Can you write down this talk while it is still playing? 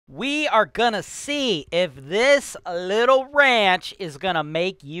We are going to see if this little ranch is going to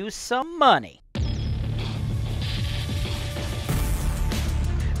make you some money.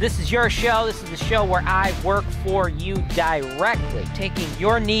 This is your show. This is the show where I work for you directly, taking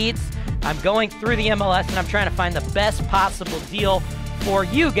your needs. I'm going through the MLS and I'm trying to find the best possible deal for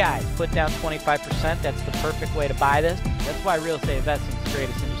you guys. Put down 25%. That's the perfect way to buy this. That's why real estate investing is the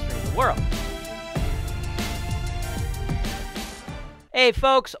greatest industry in the world. Hey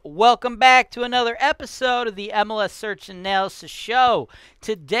folks, welcome back to another episode of the MLS Search Analysis Show.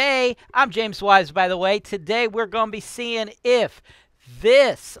 Today, I'm James Wise, by the way. Today we're going to be seeing if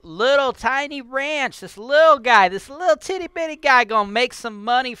this little tiny ranch, this little guy, this little titty bitty guy going to make some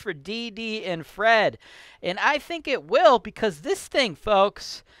money for DD and Fred. And I think it will, because this thing,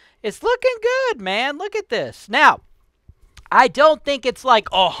 folks, is looking good, man. Look at this. Now, I don't think it's like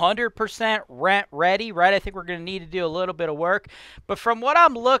 100% rent ready, right? I think we're going to need to do a little bit of work. But from what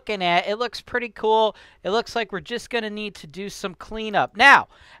I'm looking at, it looks pretty cool. It looks like we're just going to need to do some cleanup. Now,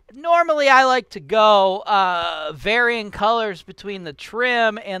 normally I like to go varying colors between the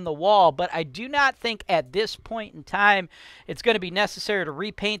trim and the wall, but I do not think at this point in time it's going to be necessary to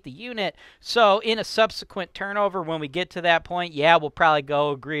repaint the unit. So in a subsequent turnover, when we get to that point, yeah, we'll probably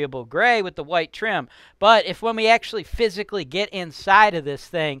go agreeable gray with the white trim. But if when we actually physically get inside of this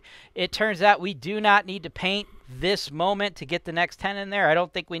thing, it turns out we do not need to paint this moment to get the next 10 in there, I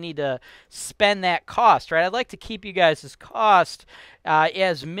don't think we need to spend that cost, right? I'd like to keep you guys' cost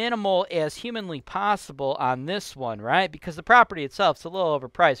as minimal as humanly possible on this one, right? Because the property itself is a little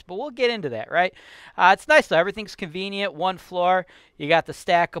overpriced, but we'll get into that, right? It's nice though. Everything's convenient. One floor. You got the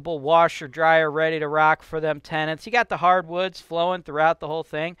stackable washer dryer ready to rock for them tenants. You got the hardwoods flowing throughout the whole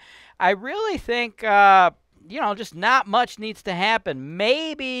thing. I really think just not much needs to happen.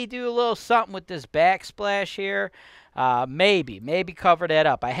 Maybe do a little something with this backsplash here. Maybe cover that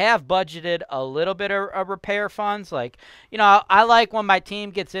up. I have budgeted a little bit of repair funds. Like, I like when my team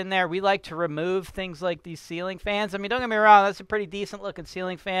gets in there, we like to remove things like these ceiling fans. I mean, don't get me wrong, that's a pretty decent looking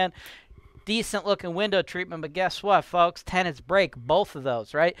ceiling fan. Decent looking window treatment, but guess what, folks? Tenants break both of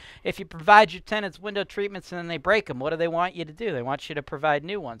those, right? If you provide your tenants window treatments and then they break them, what do they want you to do? They want you to provide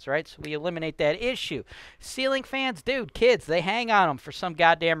new ones, right? So we eliminate that issue. Ceiling fans, dude, kids, they hang on them for some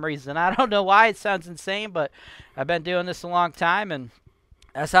goddamn reason. I don't know why. It sounds insane, but I've been doing this a long time, and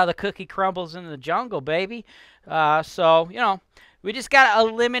that's how the cookie crumbles in the jungle, baby. We just got to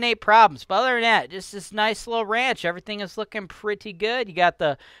eliminate problems. But other than that, just this nice little ranch. Everything is looking pretty good. You got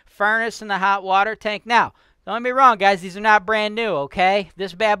the furnace and the hot water tank. Now, don't get me wrong, guys. These are not brand new, okay?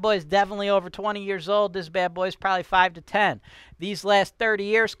 This bad boy is definitely over 20 years old. This bad boy is probably 5 to 10. These last 30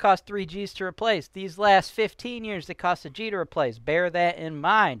 years cost 3 Gs to replace. These last 15 years, they cost a G to replace. Bear that in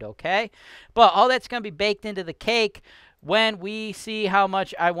mind, okay? But all that's going to be baked into the cake when we see how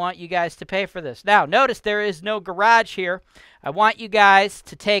much I want you guys to pay for this. Now, notice there is no garage here. I want you guys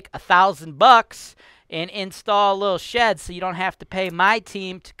to take $1,000 and install a little shed so you don't have to pay my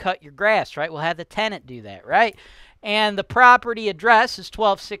team to cut your grass, right? We'll have the tenant do that, right? And the property address is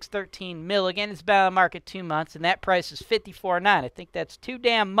 12613 Milligan. It's been on the market 2 months, and that price is $54.9. I think that's too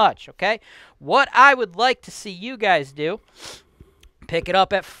damn much, okay? What I would like to see you guys do, pick it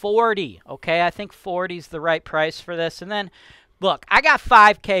up at 40, okay? I think 40 is the right price for this. And then, look, I got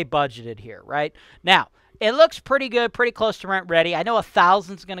 $5K budgeted here, right? Now, it looks pretty good, pretty close to rent ready. I know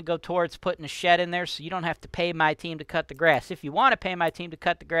 $1,000 is going to go towards putting a shed in there, so you don't have to pay my team to cut the grass. If you want to pay my team to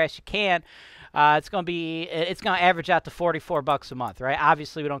cut the grass, you can. It's going to average out to $44 a month, right?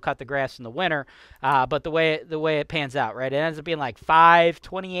 Obviously, we don't cut the grass in the winter, but the way it pans out, right? It ends up being like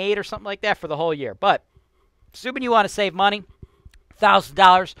 $528 or something like that for the whole year. But assuming you want to save money,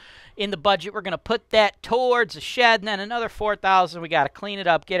 $1,000 in the budget, we're going to put that towards a shed, and then another $4,000. We got to clean it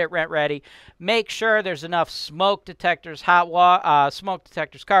up, get it rent ready, make sure there's enough smoke detectors, smoke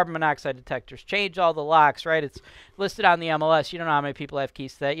detectors, carbon monoxide detectors, change all the locks, right? It's listed on the MLS. You don't know how many people have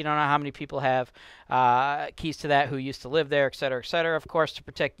keys to that. You don't know how many people have keys to that who used to live there, et cetera, et cetera. Of course, to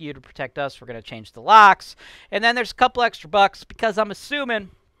protect you, to protect us, we're going to change the locks. And then there's a couple extra bucks because I'm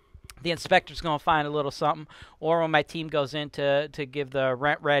assuming the inspector's going to find a little something, or when my team goes in to give the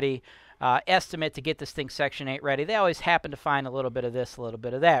rent-ready estimate to get this thing Section 8 ready, they always happen to find a little bit of this, a little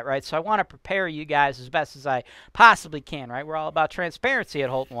bit of that, right? So I want to prepare you guys as best as I possibly can, right? We're all about transparency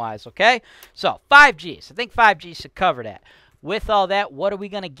at Holton-Wise, okay? So 5Gs. I think 5Gs should cover that. With all that, what are we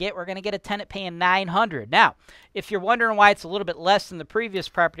going to get? We're going to get a tenant paying $900. Now, if you're wondering why it's a little bit less than the previous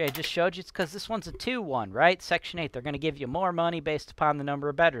property I just showed you, it's because this one's a 2-1, right? Section 8. They're going to give you more money based upon the number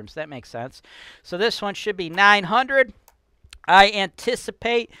of bedrooms. That makes sense. So this one should be $900. I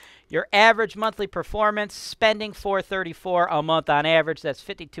anticipate your average monthly performance spending $434 a month on average. That's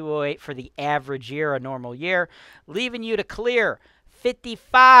 $5,208 for the average year, a normal year, leaving you to clear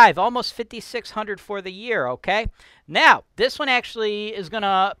 $55, almost $5,600 for the year, okay? Now, this one actually is going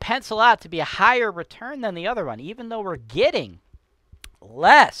to pencil out to be a higher return than the other one, even though we're getting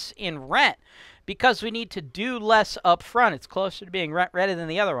less in rent because we need to do less up front. It's closer to being rent-ready than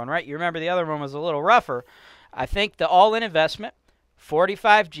the other one, right? You remember the other one was a little rougher. I think the all-in investment,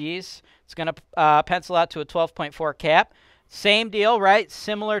 45 Gs, it's going to pencil out to a 12.4 cap. Same deal, right?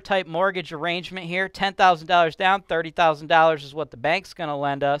 Similar type mortgage arrangement here. $10,000 down, $30,000 is what the bank's going to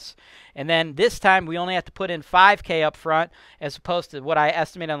lend us. And then this time we only have to put in $5K up front as opposed to what I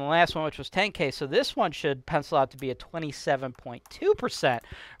estimated on the last one, which was $10K. So this one should pencil out to be a 27.2%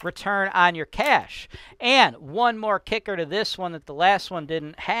 return on your cash. And one more kicker to this one that the last one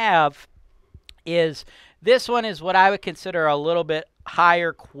didn't have is this one is what I would consider a little bit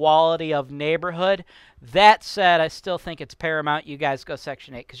higher quality of neighborhood. That said, I still think it's paramount you guys go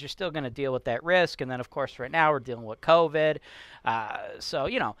Section 8 because you're still going to deal with that risk. And then, of course, right now we're dealing with COVID. So,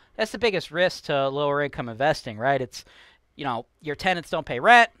 you know, that's the biggest risk to lower income investing, right? It's, you know, your tenants don't pay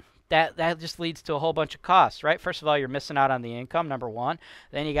rent. That just leads to a whole bunch of costs, right? First of all, you're missing out on the income, number one.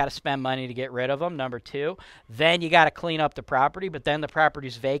 Then you got to spend money to get rid of them, number two. Then you got to clean up the property, but then the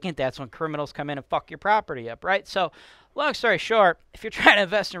property's vacant. That's when criminals come in and fuck your property up, right? So long story short, if you're trying to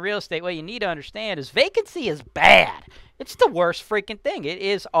invest in real estate, what you need to understand is vacancy is bad. It's the worst freaking thing. It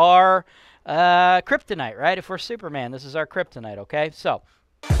is our kryptonite, right? If we're Superman, this is our kryptonite, okay? So,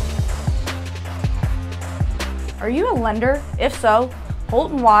 are you a lender? If so,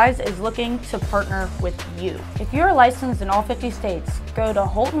 HoltonWise is looking to partner with you. If you're licensed in all 50 states, go to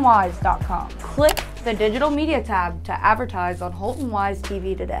HoltonWise.com. Click the digital media tab to advertise on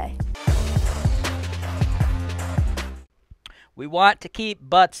HoltonWiseTV today. We want to keep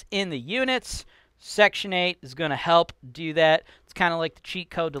butts in the units. Section 8 is going to help do that. It's kind of like the cheat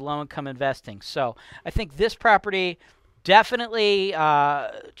code to low-income investing. So I think this property definitely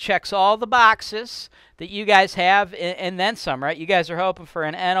checks all the boxes that you guys have and then some, right? You guys are hoping for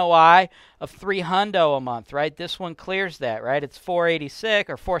an NOI of $300 a month, right? This one clears that, right? It's $486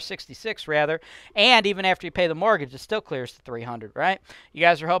 or $466 rather, and even after you pay the mortgage, it still clears the $300, right? You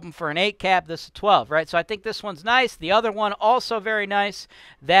guys are hoping for an 8 cap, this is 12, right? So I think this one's nice. The other one also very nice.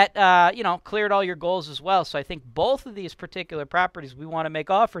 That you know, cleared all your goals as well. So I think both of these particular properties we want to make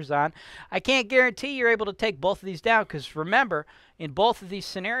offers on. I can't guarantee you're able to take both of these down because remember, in both of these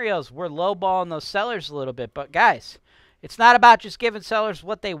scenarios, we're lowballing those sellers a little bit. But guys, it's not about just giving sellers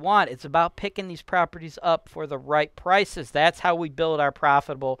what they want. It's about picking these properties up for the right prices. That's how we build our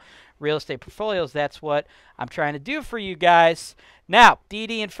profitable real estate portfolios. That's what I'm trying to do for you guys. Now, Dee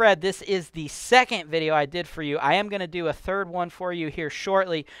Dee and Fred, this is the second video I did for you. I am going to do a third one for you here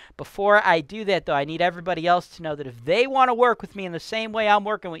shortly. Before I do that, though, I need everybody else to know that if they want to work with me in the same way I'm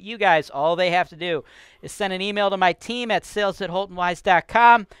working with you guys, all they have to do is send an email to my team at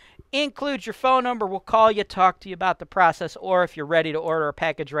sales@HoltonWise.com. Include your phone number. We'll call you, talk to you about the process, or if you're ready to order a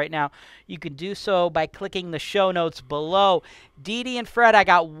package right now, you can do so by clicking the show notes below. Dee Dee and Fred, I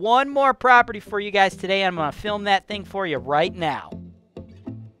got one more property for you guys today. I'm going to film that thing for you right now.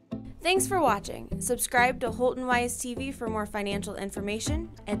 Thanks for watching. Subscribe to HoltonWise TV for more financial information,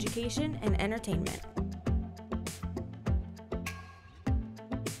 education, and entertainment.